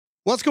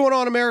What's going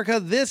on, America?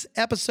 This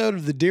episode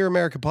of the Dear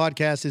America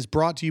podcast is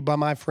brought to you by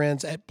my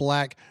friends at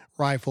Black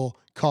Rifle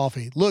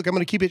Coffee. Look, I'm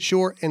going to keep it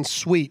short and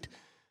sweet.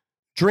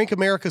 Drink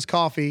America's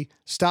coffee.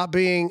 Stop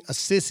being a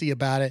sissy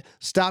about it.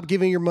 Stop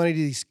giving your money to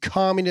these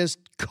communist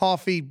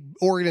coffee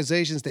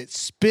organizations that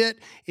spit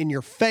in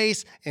your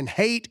face and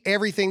hate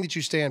everything that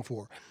you stand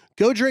for.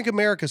 Go drink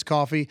America's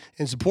coffee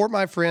and support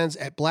my friends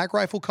at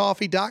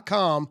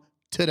blackriflecoffee.com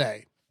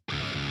today.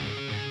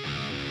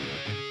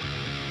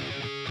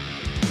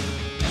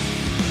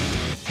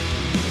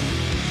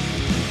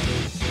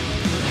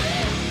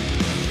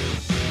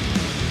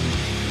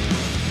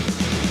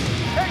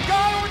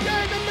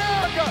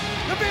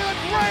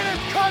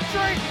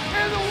 Country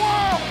in the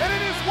world, and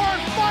it is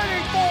worth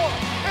fighting for,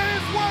 and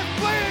it's worth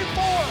bleeding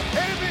for,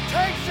 and if it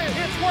takes it,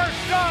 it's worth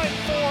dying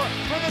for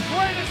the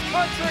greatest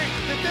country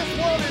that this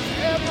world has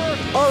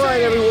ever All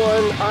right,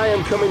 everyone, I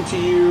am coming to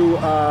you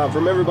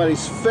from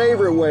everybody's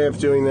favorite way of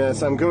doing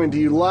this. I'm coming to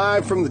you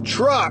live from the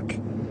truck,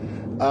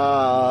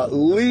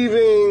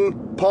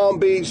 leaving Palm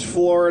Beach,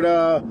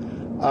 Florida.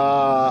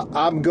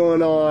 I'm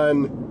going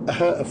on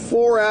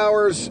 4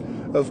 hours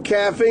of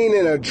caffeine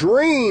and a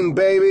dream,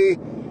 baby.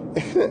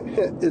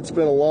 It's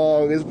been a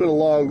long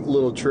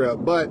little trip,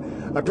 but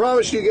I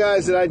promised you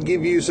guys that I'd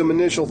give you some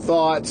initial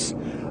thoughts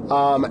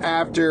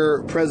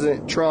after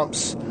President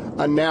Trump's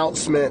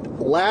announcement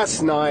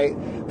last night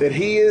that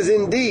he is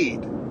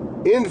indeed,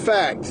 in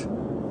fact,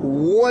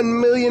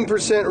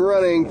 1,000,000%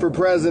 running for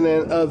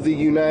president of the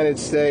United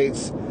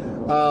States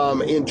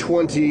in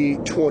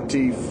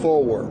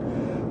 2024.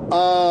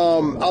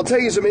 I'll tell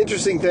you some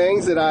interesting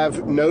things that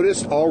I've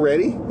noticed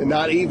already, and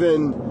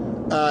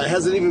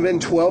hasn't even been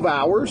 12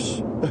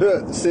 hours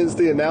since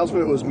the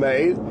announcement was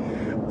made.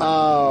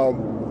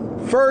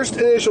 First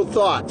initial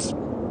thoughts.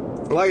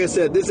 Like I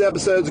said, this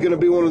episode is going to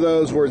be one of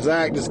those where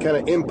Zach just kind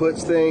of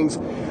inputs things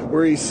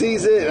where he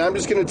sees it, and I'm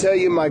just going to tell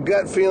you my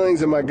gut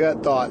feelings and my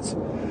gut thoughts.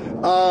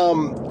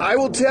 I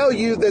will tell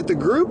you that the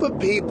group of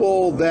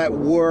people that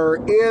were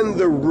in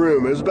the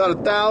room, it was about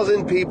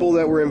 1,000 people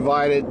that were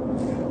invited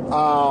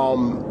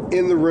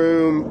in the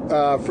room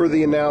for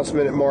the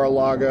announcement at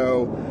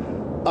Mar-a-Lago.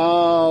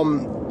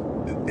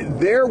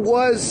 There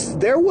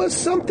was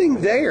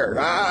something there.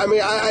 I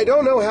mean, I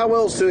don't know how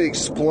else to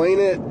explain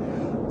it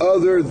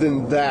other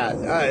than that.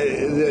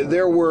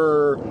 There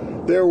were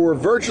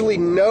virtually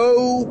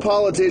no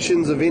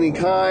politicians of any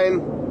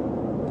kind,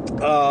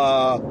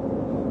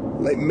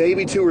 like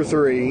maybe two or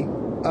three.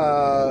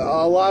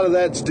 A lot of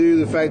that's due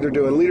to the fact they're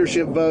doing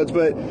leadership votes,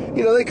 but,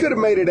 you know, they could have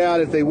made it out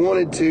if they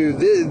wanted to.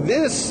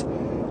 This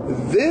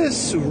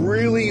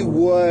really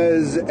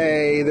was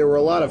there were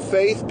a lot of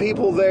faith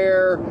people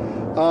there.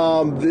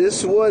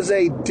 This was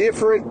a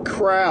different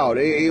crowd.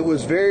 It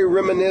was very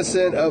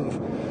reminiscent of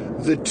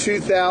the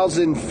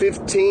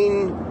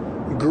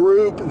 2015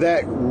 group,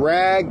 that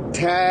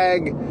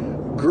ragtag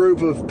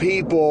group of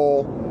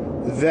people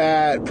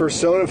that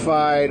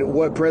personified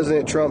what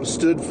President Trump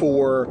stood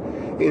for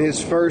in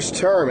his first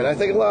term. And I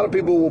think a lot of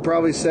people will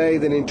probably say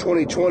that in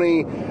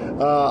 2020,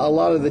 a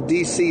lot of the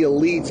DC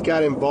elites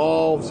got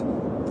involved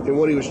in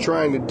what he was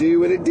trying to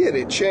do, and it did.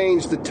 It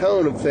changed the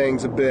tone of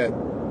things a bit.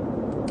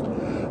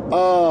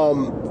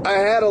 I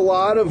had a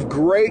lot of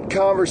great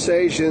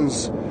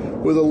conversations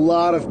with a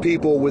lot of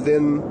people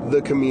within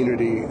the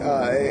community,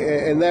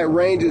 and that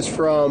ranges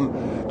from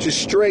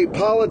just straight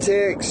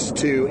politics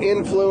to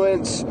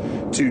influence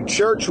to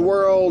church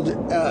world,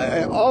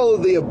 all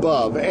of the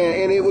above.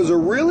 And it was a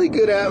really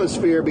good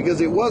atmosphere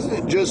because it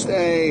wasn't just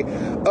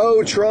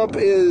Trump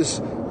is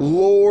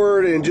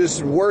Lord and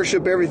just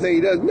worship everything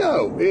he does.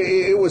 No,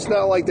 it was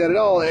not like that at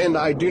all. And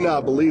I do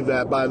not believe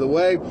that, by the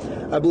way.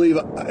 I believe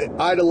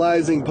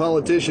idolizing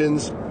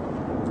politicians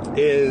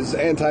is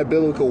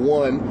anti-biblical.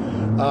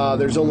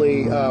 There's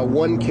only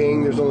one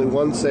king, there's only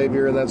one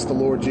Savior, and that's the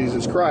Lord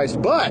Jesus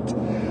Christ. But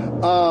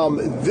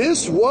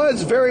this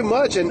was very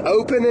much an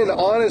open and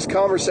honest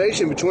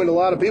conversation between a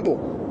lot of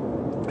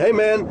people. Hey,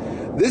 man,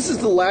 this is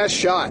the last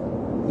shot.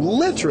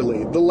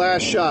 Literally the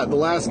last shot, the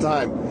last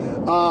time.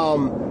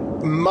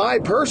 My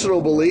personal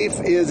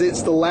belief is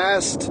it's the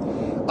last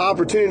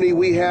opportunity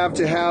we have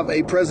to have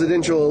a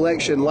presidential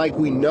election like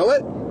we know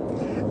it.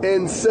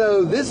 And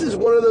so this is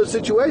one of those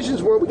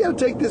situations where we got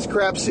to take this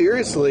crap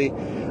seriously.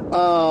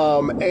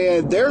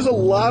 And there's a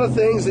lot of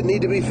things that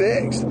need to be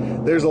fixed.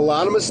 There's a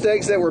lot of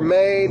mistakes that were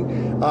made.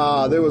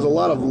 There was a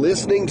lot of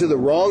listening to the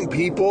wrong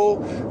people.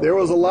 There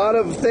was a lot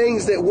of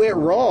things that went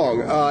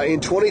wrong. In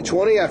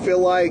 2020, I feel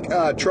like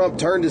Trump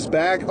turned his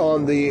back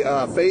on the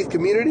faith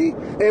community.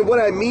 And what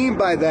I mean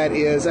by that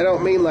is, I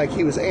don't mean like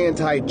he was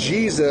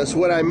anti-Jesus.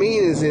 What I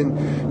mean is in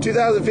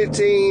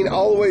 2015,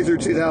 all the way through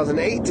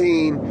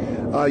 2018,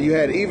 you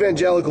had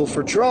evangelicals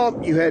for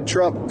Trump. You had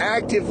Trump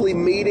actively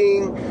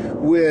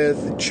meeting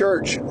with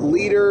church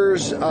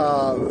leaders,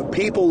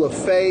 people of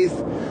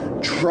faith,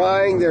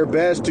 trying their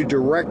best to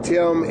direct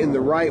him in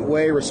the right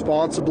way,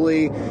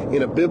 responsibly,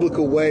 in a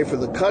biblical way for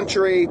the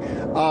country.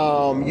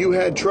 You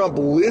had Trump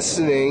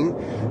listening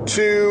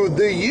to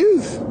the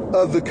youth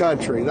of the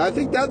country. And I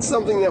think that's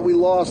something that we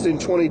lost in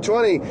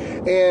 2020.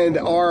 And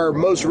our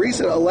most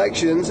recent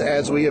elections,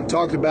 as we have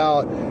talked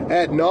about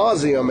ad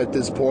nauseum at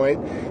this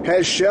point,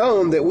 has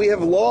shown that we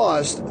have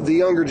lost the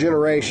younger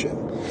generation.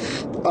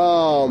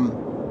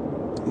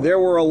 There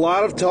were a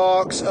lot of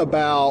talks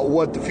about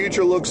what the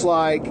future looks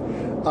like.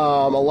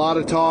 A lot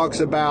of talks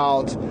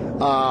about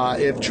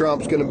if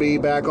Trump's going to be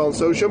back on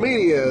social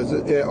media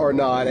or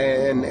not,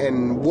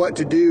 and what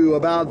to do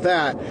about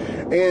that.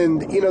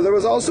 And, there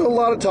was also a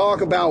lot of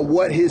talk about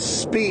what his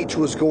speech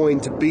was going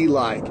to be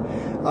like.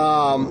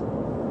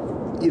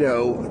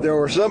 There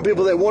were some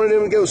people that wanted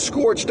him to go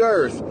scorched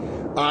earth.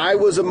 I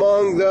was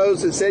among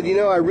those that said,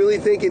 I really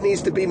think it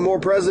needs to be more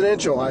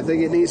presidential. I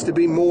think it needs to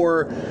be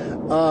more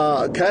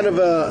kind of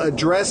a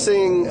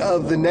addressing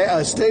of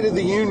the State of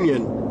the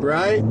Union,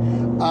 right?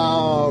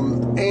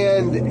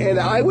 And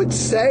I would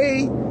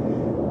say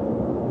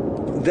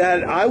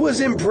that I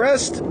was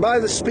impressed by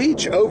the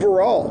speech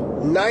overall.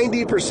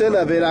 90%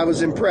 of it, I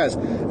was impressed.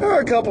 There were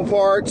a couple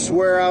parts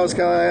where I was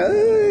kind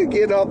of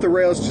getting off the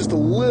rails just a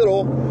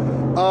little.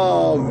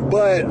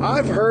 But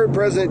I've heard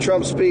President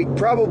Trump speak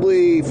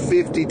probably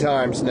 50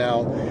 times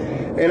now.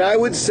 And I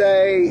would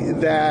say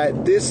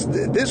that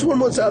this one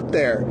was up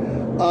there.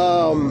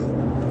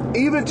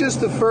 Even just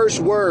the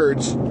first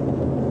words,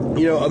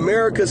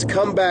 America's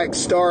comeback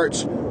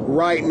starts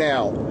right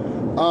now.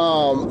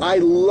 I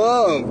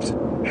loved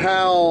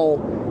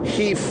how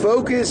he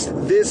focused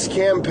this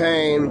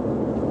campaign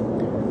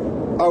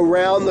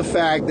around the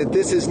fact that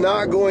this is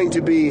not going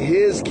to be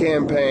his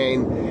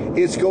campaign,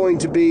 it's going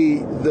to be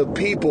the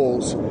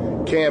people's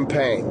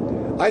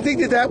campaign. I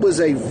think that was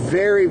a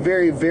very,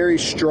 very, very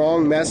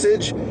strong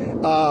message.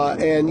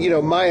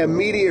 And my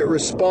immediate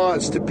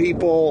response to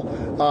people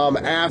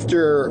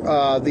after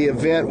the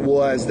event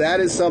was that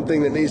is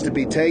something that needs to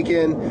be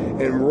taken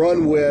and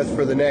run with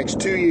for the next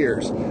 2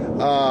 years.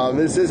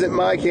 This isn't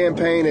my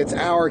campaign, it's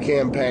our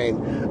campaign.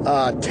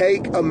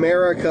 Take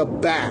America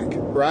back,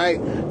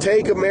 right?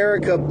 Take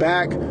America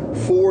back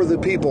for the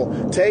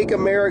people. Take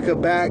America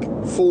back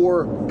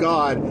for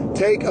God.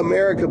 Take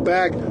America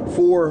back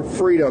for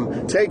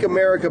freedom. Take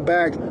America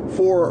back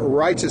for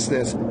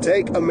righteousness.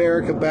 Take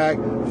America back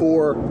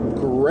for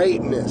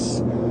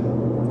greatness.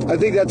 I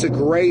think that's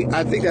great.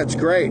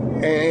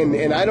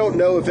 And I don't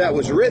know if that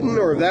was written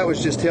or if that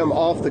was just him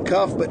off the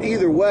cuff, but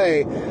either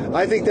way,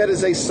 I think that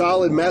is a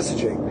solid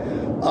messaging.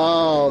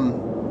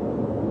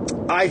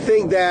 I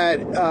think that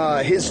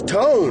his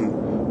tone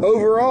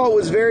overall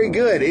was very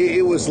good.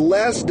 It was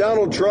less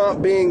Donald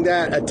Trump being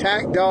that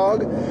attack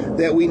dog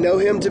that we know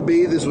him to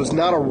be. This was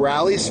not a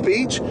rally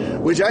speech,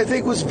 which I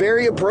think was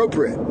very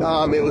appropriate.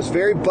 It was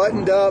very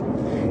buttoned up.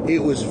 It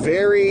was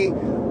very,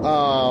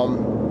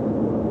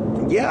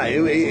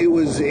 it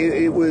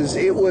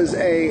was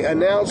a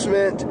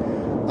announcement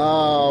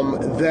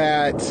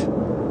that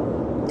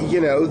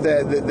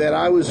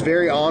I was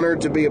very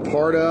honored to be a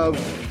part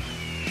of.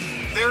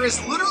 There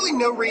is literally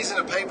no reason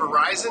to pay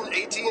Verizon,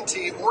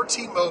 AT&T, or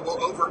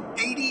T-Mobile over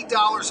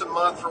 $80 a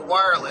month for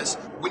wireless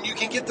when you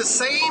can get the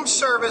same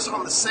service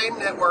on the same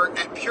network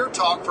at Pure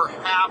Talk for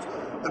half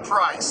the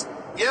price.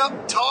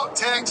 Yep, talk,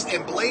 text,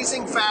 and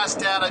blazing fast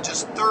data,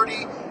 just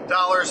 $30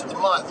 a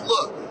month.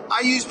 Look,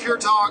 I use Pure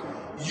Talk.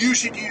 You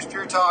should use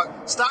Pure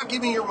Talk. Stop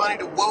giving your money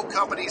to woke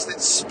companies that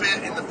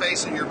spit in the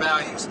face of your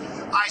values.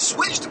 I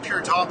switched to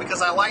Pure Talk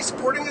because I like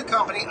supporting a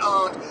company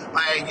owned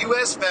by a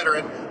U.S.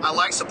 veteran. I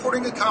like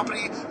supporting a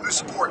company who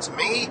supports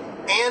me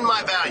and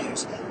my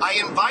values. I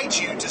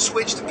invite you to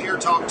switch to Pure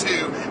Talk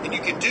too, and you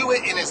can do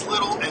it in as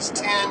little as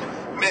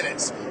 10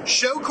 minutes.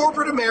 Show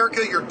corporate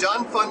America you're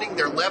done funding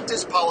their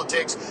leftist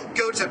politics.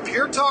 Go to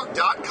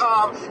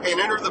puretalk.com and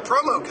enter the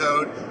promo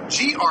code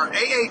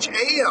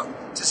GRAHAM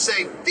to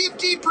save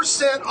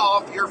 50%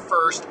 off your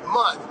first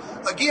month.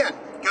 Again,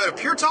 go to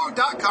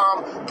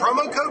puretalk.com,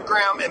 promo code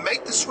Graham, and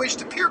make the switch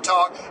to Pure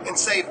Talk and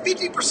save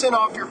 50%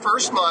 off your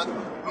first month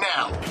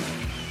now.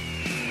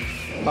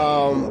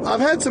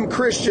 I've had some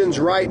Christians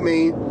write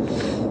me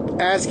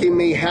asking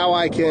me how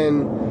I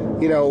can,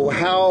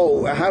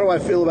 how do I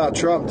feel about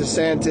Trump,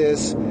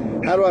 DeSantis?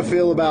 How do I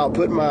feel about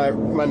putting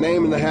my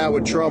name in the hat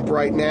with Trump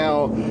right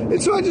now? And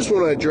so I just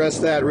want to address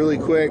that really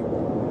quick.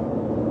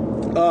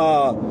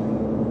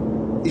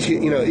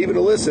 Even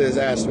Alyssa has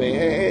asked me,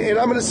 and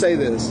I'm going to say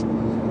this.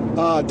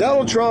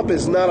 Donald Trump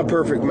is not a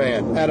perfect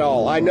man at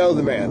all. I know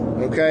the man,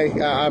 okay?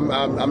 I'm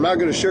not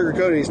going to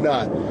sugarcoat it, he's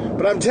not.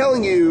 But I'm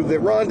telling you that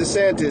Ron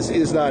DeSantis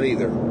is not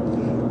either.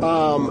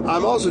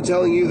 I'm also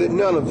telling you that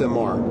none of them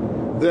are.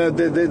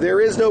 There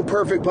is no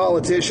perfect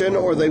politician,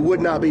 or they would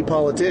not be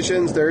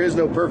politicians. There is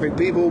no perfect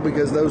people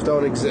because those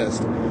don't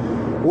exist.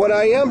 What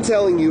I am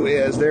telling you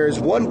is there is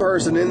one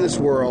person in this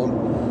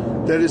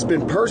world that has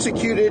been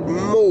persecuted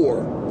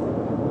more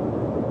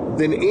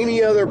than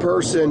any other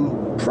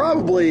person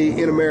probably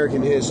in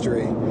American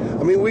history.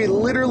 I mean, we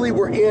literally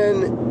were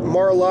in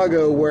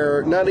Mar-a-Lago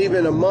where not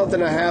even a month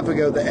and a half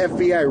ago, the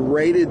FBI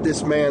raided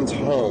this man's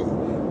home,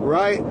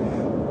 right?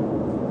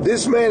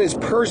 This man is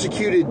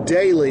persecuted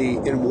daily,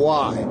 and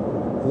why?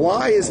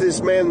 Why is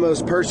this man the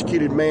most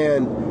persecuted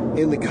man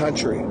in the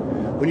country?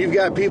 When you've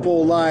got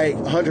people like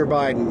Hunter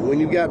Biden, when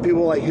you've got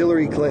people like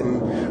Hillary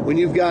Clinton, when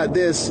you've got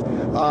this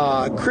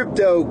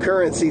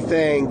cryptocurrency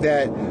thing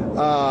that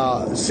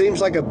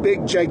seems like a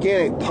big,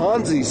 gigantic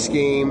Ponzi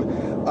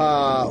scheme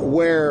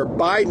where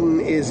Biden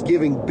is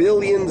giving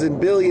billions and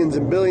billions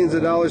and billions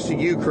of dollars to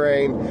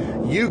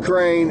Ukraine.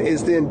 Ukraine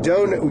is then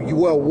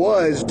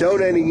was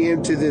donating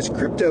him to this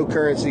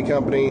cryptocurrency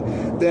company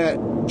that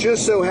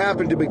just so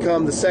happened to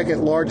become the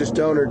second largest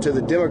donor to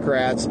the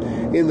Democrats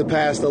in the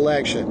past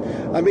election.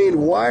 I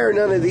mean, why are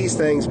none of these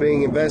things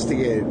being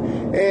investigated?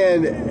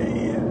 And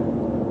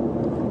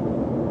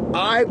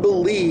I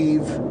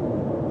believe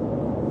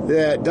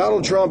that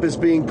Donald Trump is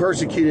being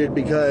persecuted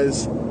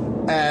because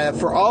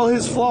for all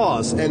his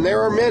flaws, and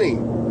there are many,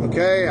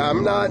 okay?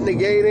 I'm not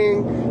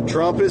negating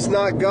Trump is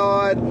not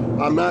God.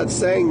 I'm not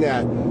saying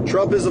that.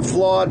 Trump is a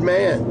flawed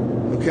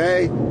man,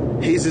 okay?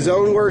 He's his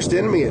own worst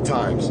enemy at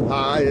times.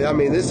 I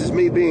mean, this is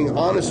me being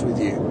honest with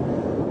you.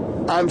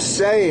 I'm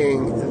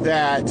saying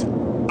that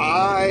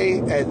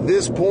at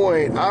this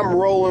point, I'm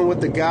rolling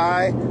with the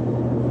guy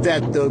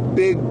that the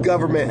big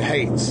government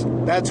hates.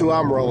 That's who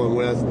I'm rolling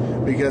with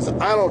because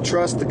I don't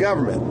trust the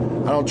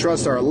government. I don't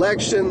trust our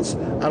elections.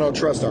 I don't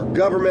trust our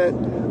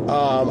government.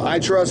 I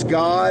trust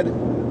God,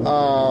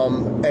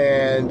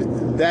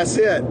 and that's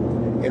it.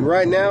 And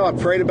right now, I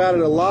prayed about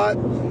it a lot,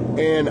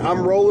 and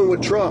I'm rolling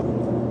with Trump.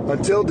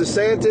 Until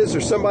DeSantis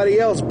or somebody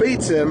else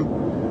beats him,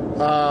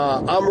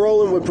 I'm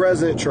rolling with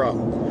President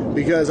Trump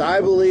because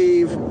I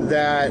believe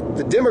that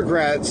the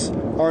Democrats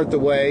aren't the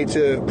way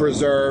to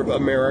preserve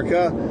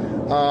America.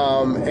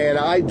 And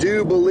I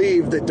do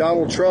believe that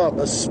Donald Trump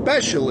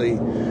especially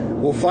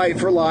will fight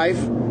for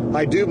life.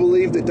 I do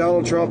believe that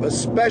Donald Trump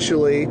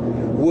especially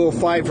will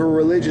fight for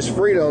religious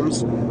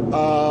freedoms.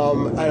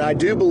 And I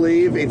do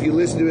believe, if you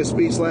listen to his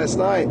speech last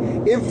night,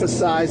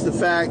 emphasize the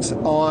facts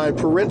on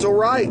parental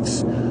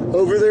rights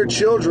over their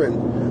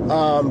children,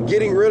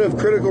 getting rid of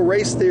critical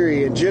race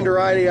theory and gender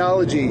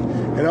ideology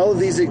and all of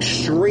these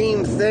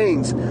extreme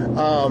things,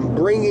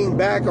 bringing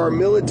back our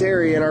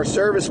military and our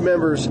service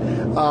members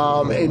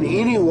and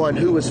anyone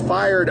who was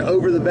fired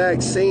over the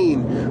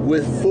vaccine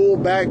with full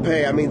back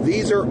pay. I mean,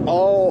 these are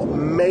all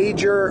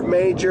major,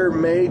 major,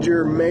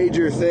 major,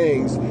 major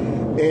things.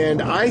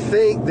 And I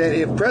think that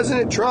if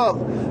President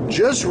Trump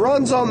just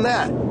runs on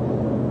that,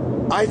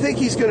 I think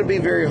he's going to be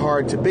very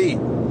hard to beat.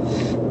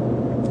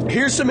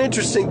 Here's some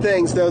interesting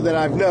things, though, that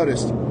I've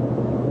noticed.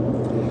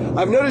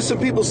 I've noticed some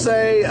people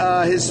say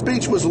his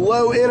speech was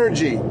low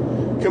energy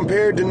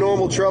compared to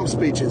normal Trump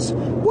speeches.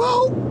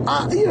 Well,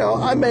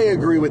 I may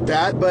agree with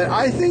that, but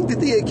I think that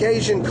the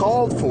occasion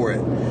called for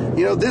it.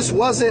 This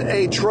wasn't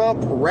a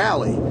Trump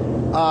rally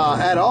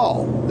at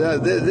all.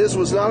 This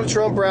was not a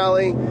Trump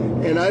rally,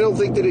 and I don't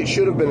think that it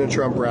should have been a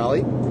Trump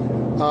rally.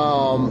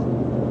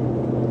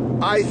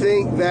 I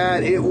think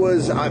that it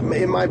was,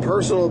 in my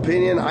personal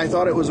opinion, I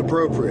thought it was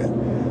appropriate.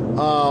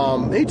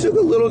 He took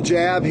a little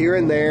jab here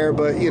and there,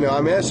 but,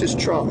 that's just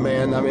Trump,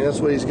 man. I mean, that's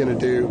what he's going to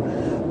do.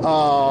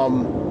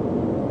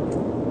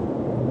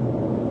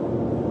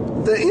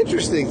 The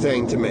interesting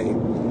thing to me,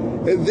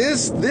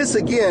 this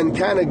again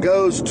kind of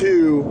goes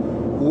to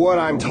what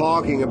I'm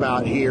talking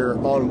about here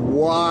on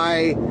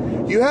why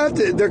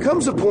there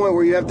comes a point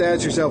where you have to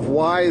ask yourself,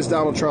 why is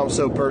Donald Trump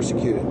so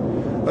persecuted?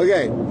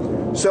 Okay,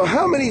 so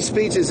how many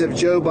speeches has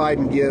Joe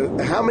Biden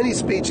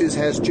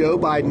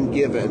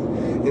given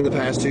in the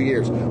past 2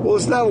 years? Well,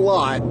 it's not a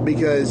lot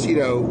because,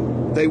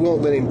 they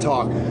won't let him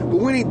talk. But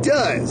when he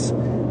does,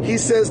 he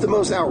says the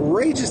most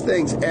outrageous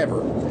things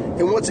ever.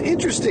 And what's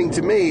interesting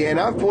to me, and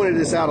I've pointed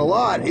this out a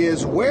lot,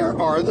 is where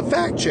are the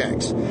fact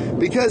checks?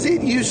 Because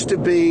it used to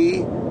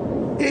be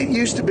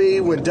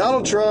when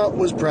Donald Trump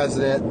was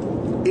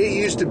president, it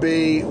used to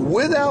be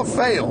without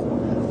fail,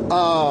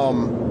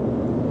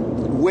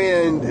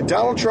 when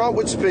Donald Trump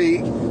would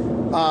speak,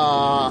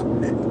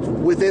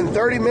 within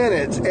 30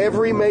 minutes,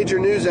 every major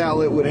news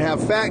outlet would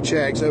have fact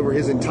checks over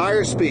his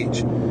entire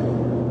speech.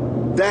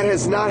 That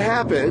has not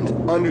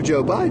happened under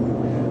Joe Biden.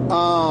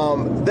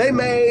 They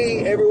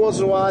may, every once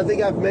in a while, I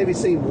think I've maybe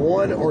seen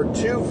one or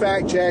two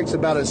fact checks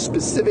about a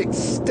specific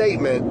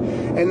statement,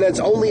 and that's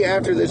only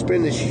after there's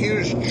been this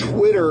huge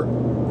Twitter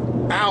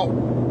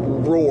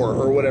outroar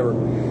or whatever.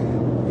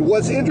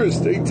 What's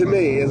interesting to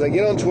me is I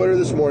get on Twitter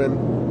this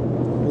morning,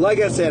 like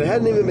I said, it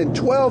hadn't even been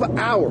 12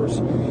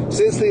 hours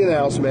since the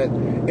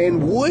announcement,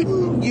 and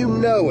wouldn't you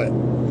know it,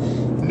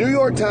 New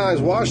York Times,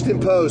 Washington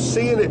Post,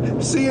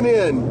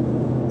 CNN,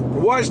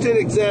 Washington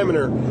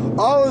Examiner,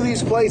 all of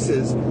these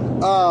places,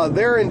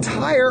 their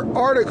entire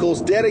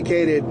articles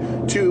dedicated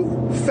to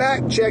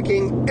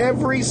fact-checking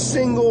every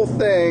single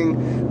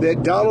thing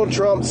that Donald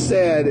Trump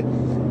said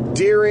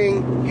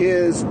during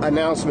his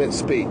announcement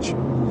speech.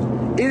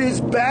 It is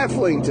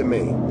baffling to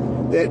me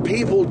that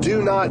people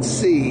do not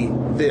see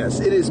this.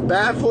 It is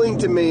baffling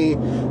to me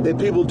that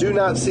people do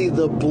not see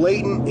the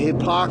blatant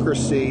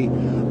hypocrisy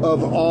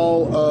of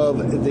all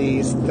of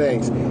these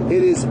things.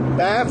 It is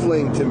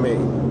baffling to me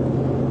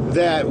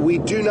that we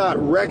do not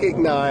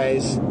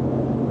recognize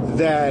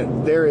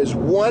that there is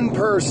one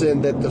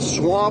person that the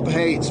swamp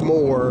hates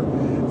more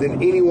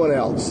than anyone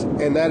else,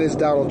 and that is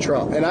Donald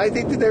Trump. And I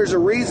think that there's a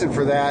reason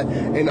for that.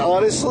 And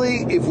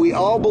honestly, if we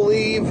all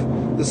believe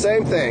the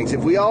same things,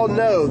 if we all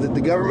know that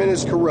the government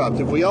is corrupt,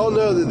 if we all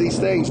know that these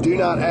things do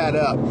not add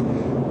up,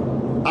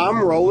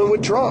 I'm rolling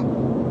with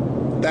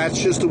Trump.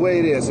 That's just the way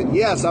it is. And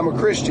yes, I'm a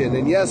Christian,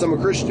 and yes, I'm a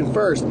Christian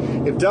first.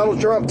 If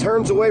Donald Trump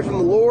turns away from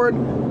the Lord,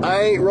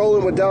 I ain't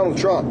rolling with Donald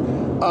Trump.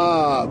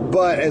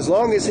 But as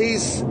long as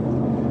he's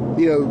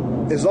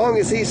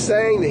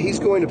saying that he's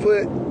going to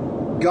put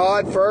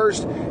God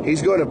first,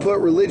 he's going to put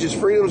religious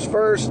freedoms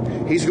first,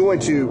 he's going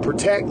to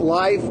protect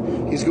life,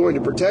 he's going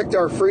to protect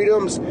our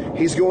freedoms,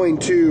 he's going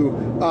to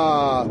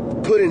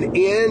put an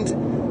end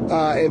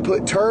and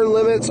put term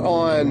limits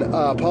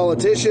on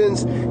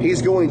politicians,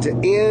 he's going to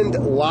end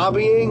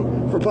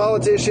lobbying for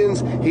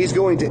politicians, he's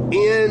going to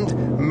end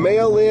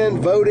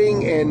mail-in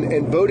voting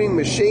and voting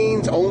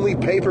machines, only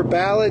paper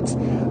ballots.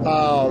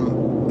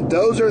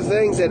 Those are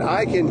things that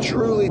I can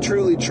truly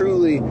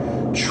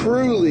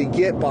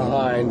get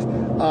behind.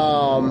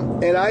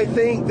 And I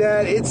think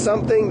that it's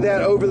something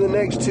that over the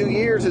next 2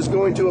 years is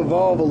going to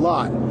evolve a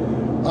lot.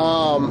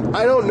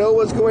 I don't know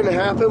what's going to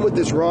happen with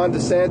this Ron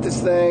DeSantis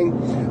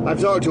thing.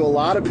 I've talked to a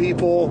lot of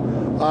people.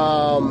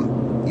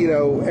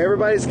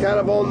 Everybody's kind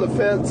of on the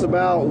fence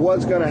about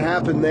what's going to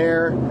happen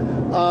there.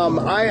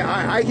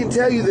 I can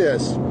tell you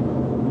this.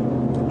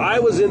 I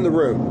was in the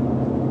room.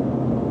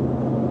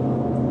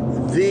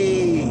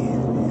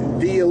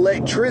 The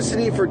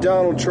electricity for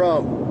Donald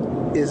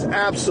Trump is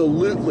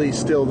absolutely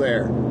still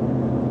there.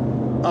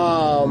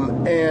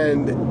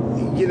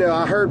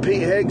 I heard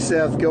Pete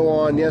Hegseth go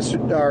on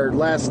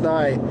last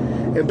night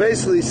and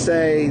basically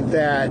say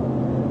that,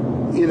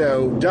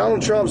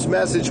 Donald Trump's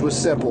message was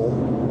simple,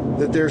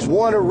 that there's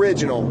one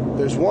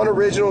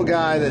original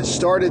guy that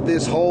started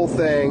this whole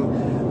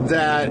thing,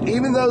 that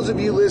even those of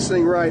you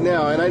listening right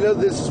now, and I know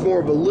this is more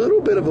of a little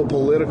bit of a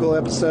political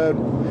episode,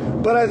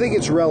 but I think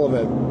it's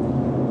relevant.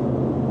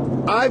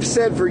 I've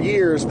said for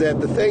years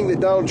that the thing that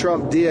Donald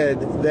Trump did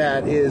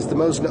that is the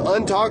most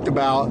untalked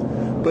about,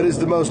 but is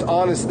the most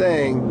honest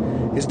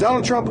thing, is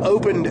Donald Trump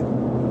opened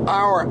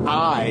our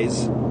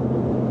eyes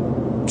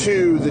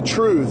to the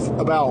truth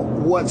about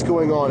what's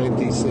going on in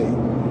D.C.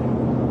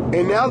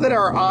 And now that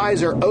our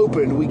eyes are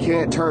opened, we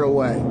can't turn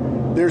away.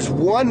 There's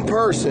one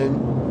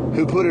person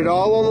who put it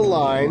all on the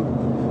line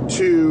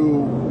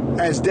to,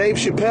 as Dave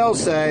Chappelle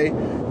say,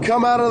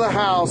 come out of the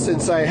house and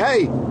say,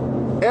 hey,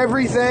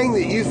 everything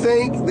that you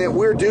think that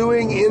we're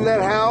doing in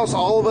that house,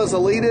 all of us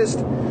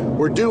elitists,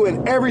 we're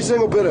doing every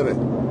single bit of it.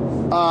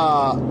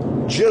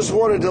 Just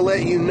wanted to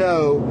let you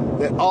know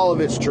that all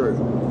of it's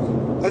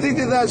true. I think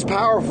that that's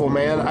powerful,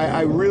 man.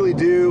 I really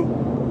do.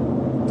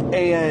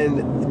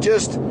 And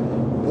just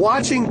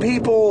watching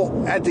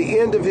people at the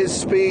end of his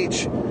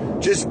speech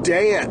just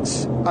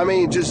dance.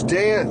 Just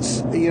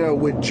dance,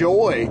 with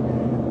joy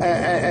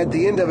at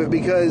the end of it,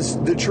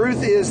 because the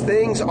truth is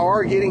things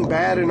are getting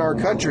bad in our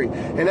country.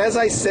 And as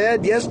I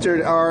said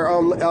yesterday, or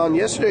on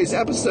yesterday's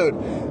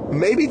episode,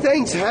 maybe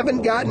things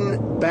haven't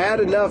gotten bad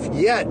enough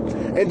yet.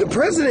 And the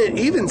president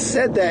even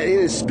said that in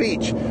his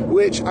speech,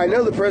 which I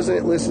know the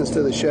president listens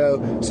to the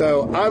show,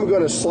 so I'm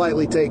going to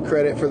slightly take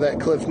credit for that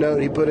cliff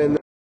note he put in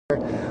there.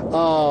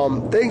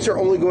 Things are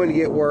only going to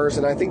get worse,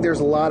 and I think there's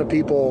a lot of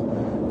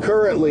people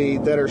currently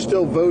that are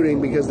still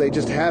voting because they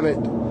just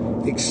haven't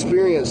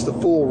experienced the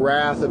full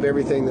wrath of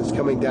everything that's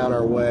coming down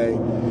our way.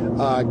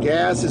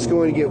 Gas is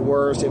going to get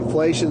worse.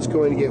 Inflation's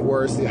going to get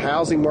worse. The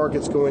housing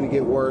market's going to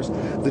get worse.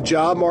 The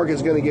job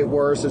market's going to get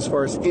worse as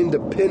far as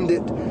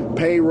independent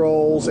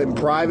payrolls and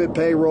private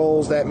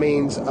payrolls. That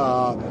means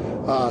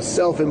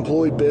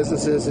self-employed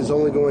businesses is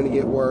only going to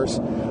get worse.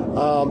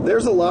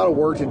 There's a lot of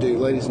work to do,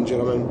 ladies and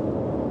gentlemen.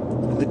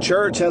 The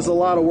church has a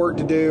lot of work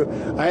to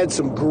do. I had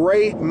some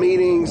great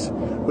meetings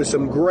with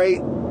some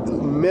great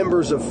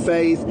members of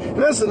faith.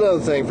 And that's another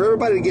thing. For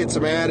everybody to get so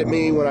mad at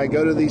me when I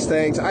go to these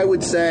things, I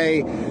would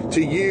say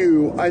to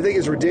you, I think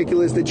it's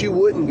ridiculous that you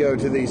wouldn't go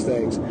to these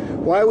things.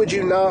 Why would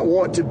you not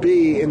want to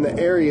be in the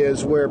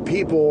areas where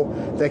people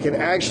that can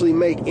actually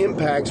make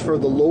impacts for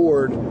the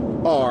Lord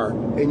are?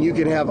 And you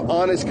can have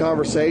honest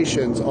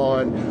conversations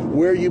on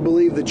where you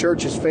believe the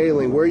church is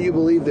failing, where you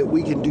believe that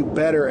we can do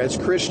better as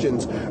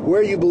Christians,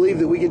 where you believe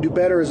that we can do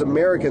better as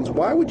Americans.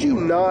 Why would you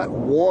not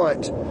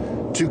want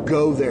to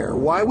go there?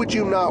 Why would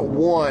you not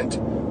want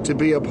to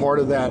be a part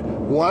of that?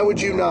 Why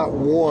would you not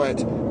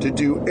want to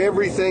do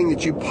everything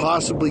that you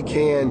possibly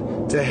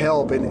can to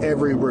help in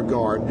every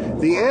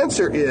regard? The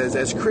answer is,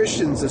 as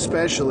Christians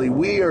especially,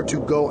 we are to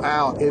go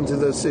out into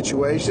those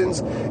situations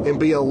and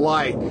be a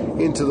light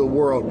into the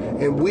world.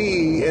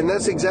 And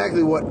that's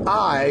exactly what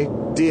I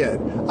did.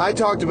 I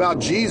talked about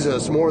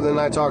Jesus more than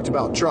I talked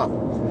about Trump,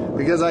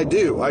 because I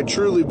do. I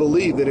truly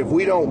believe that if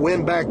we don't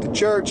win back the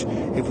church,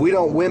 if we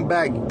don't win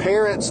back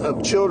parents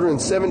of children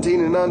 17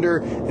 and under,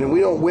 and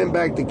we don't win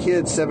back the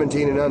kids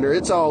 17 and under,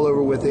 it's all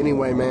over with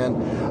anyway,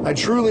 man. I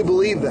truly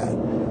believe that.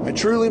 I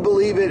truly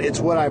believe it. It's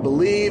what I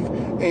believe,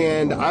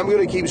 and I'm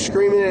going to keep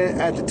screaming it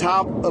at the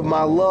top of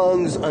my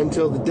lungs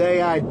until the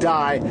day I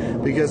die,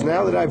 because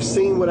now that I've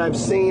seen what I've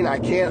seen, I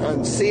can't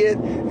unsee it,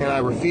 and I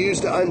refuse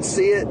to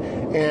unsee it,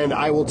 and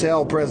I will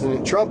tell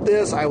President Trump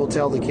this. I will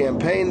tell the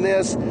campaign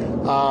this.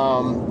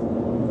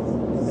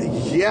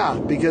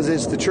 Because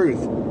it's the truth.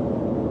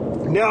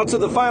 Now to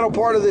the final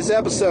part of this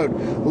episode.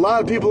 A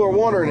lot of people are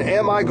wondering,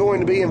 am I going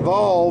to be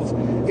involved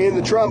in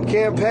the Trump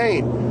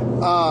campaign?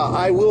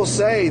 I will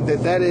say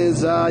that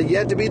is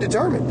yet to be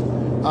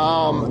determined.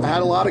 I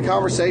had a lot of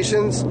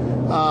conversations.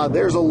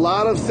 There's a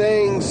lot of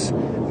things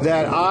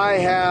that I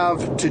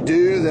have to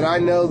do that I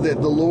know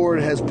that the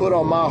Lord has put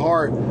on my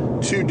heart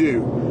to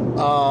do.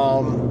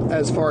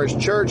 As far as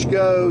church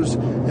goes,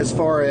 as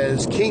far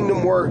as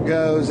kingdom work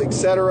goes,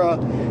 etc.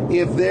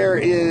 If there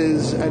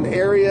is an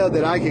area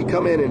that I can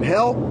come in and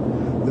help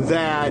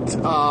that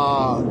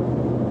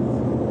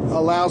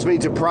allows me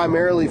to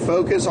primarily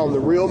focus on the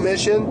real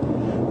mission,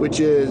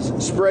 which is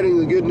spreading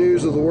the good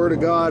news of the Word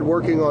of God,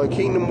 working on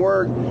kingdom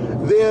work,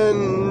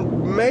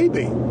 then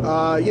maybe.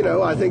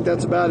 I think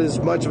that's about as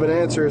much of an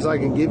answer as I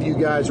can give you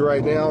guys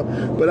right now.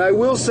 But I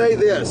will say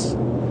this.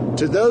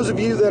 To those of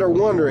you that are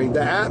wondering,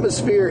 the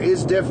atmosphere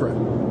is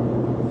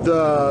different.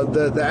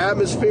 The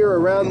atmosphere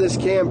around this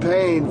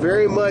campaign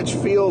very much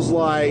feels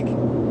like,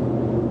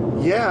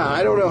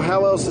 I don't know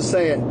how else to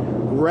say it,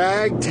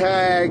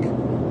 ragtag,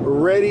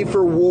 ready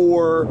for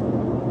war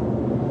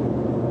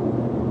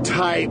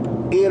type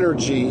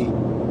energy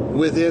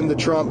within the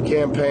Trump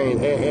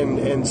campaign.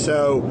 And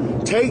so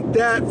take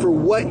that for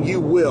what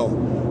you will.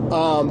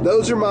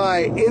 Those are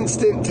my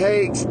instant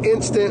takes,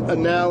 instant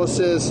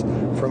analysis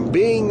from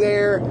being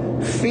there,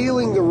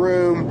 feeling the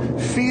room,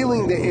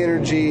 feeling the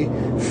energy,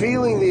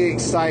 feeling the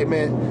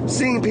excitement,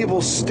 seeing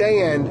people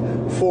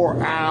stand for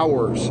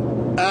hours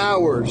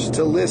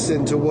to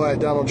listen to what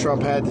Donald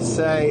Trump had to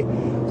say.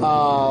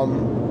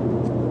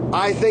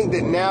 I think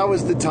that now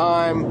is the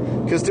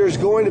time, because there's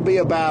going to be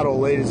a battle,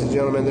 ladies and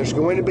gentlemen. There's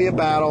going to be a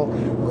battle.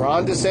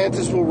 Ron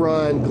DeSantis will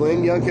run.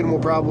 Glenn Youngkin will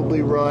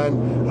probably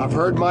run. I've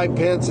heard Mike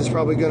Pence is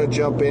probably going to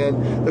jump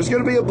in. There's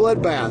going to be a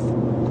bloodbath,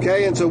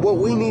 okay? And so what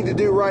we need to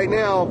do right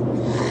now,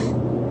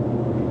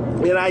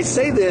 and I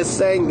say this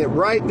saying that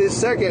right this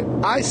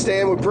second, I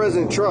stand with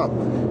President Trump,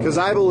 because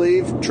I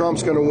believe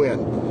Trump's going to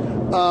win.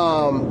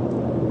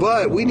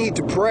 But we need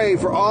to pray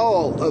for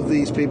all of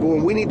these people,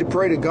 and we need to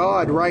pray to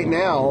God right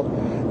now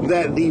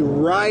that the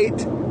right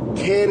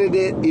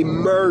candidate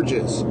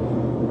emerges.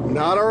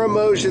 Not our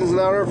emotions,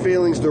 not our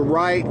feelings. The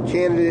right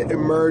candidate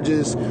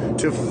emerges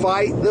to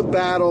fight the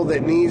battle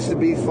that needs to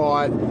be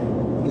fought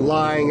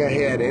lying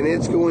ahead. And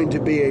it's going to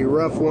be a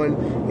rough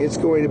one. It's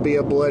going to be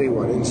a bloody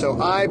one. And so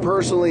I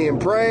personally am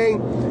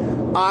praying.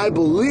 I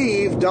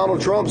believe Donald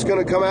Trump's going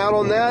to come out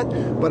on that,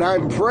 but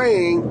I'm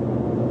praying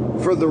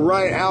for the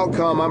right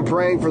outcome. I'm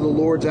praying for the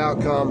Lord's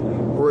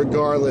outcome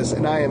regardless.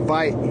 And I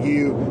invite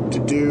you to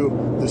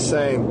do the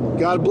same.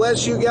 God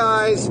bless you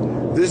guys.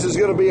 This is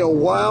going to be a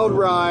wild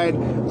ride.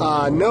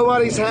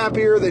 Nobody's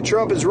happier that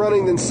Trump is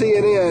running than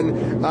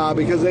CNN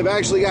because they've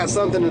actually got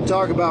something to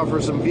talk about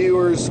for some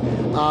viewers.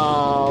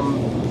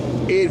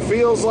 It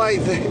feels like,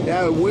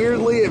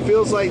 weirdly, it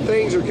feels like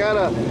things are kind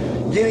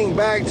of getting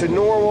back to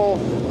normal.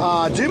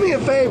 Do me a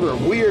favor.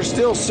 We are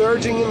still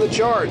surging in the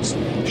charts.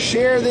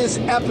 Share this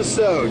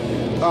episode.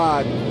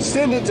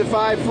 Send it to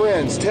 5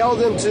 friends. Tell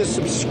them to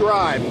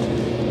subscribe.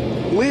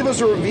 Leave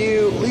us a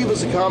review. Leave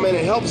us a comment.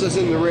 It helps us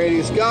in the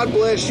ratings. God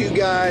bless you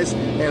guys,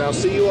 and I'll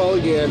see you all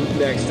again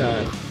next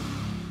time.